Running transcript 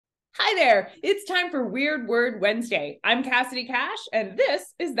Hi there. It's time for Weird Word Wednesday. I'm Cassidy Cash, and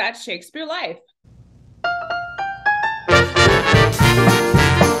this is That Shakespeare Life.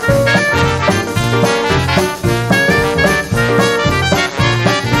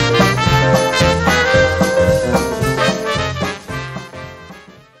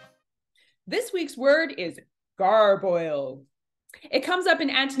 This week's word is garboil. It comes up in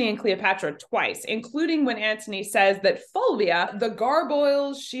Antony and Cleopatra twice, including when Antony says that Fulvia, the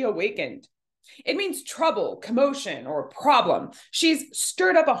garboils she awakened. It means trouble, commotion, or problem. She's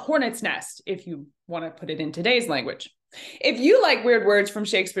stirred up a hornet's nest, if you want to put it in today's language. If you like weird words from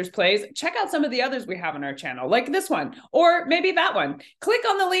Shakespeare's plays, check out some of the others we have on our channel, like this one, or maybe that one. Click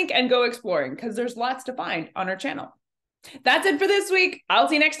on the link and go exploring, because there's lots to find on our channel. That's it for this week. I'll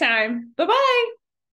see you next time. Bye-bye.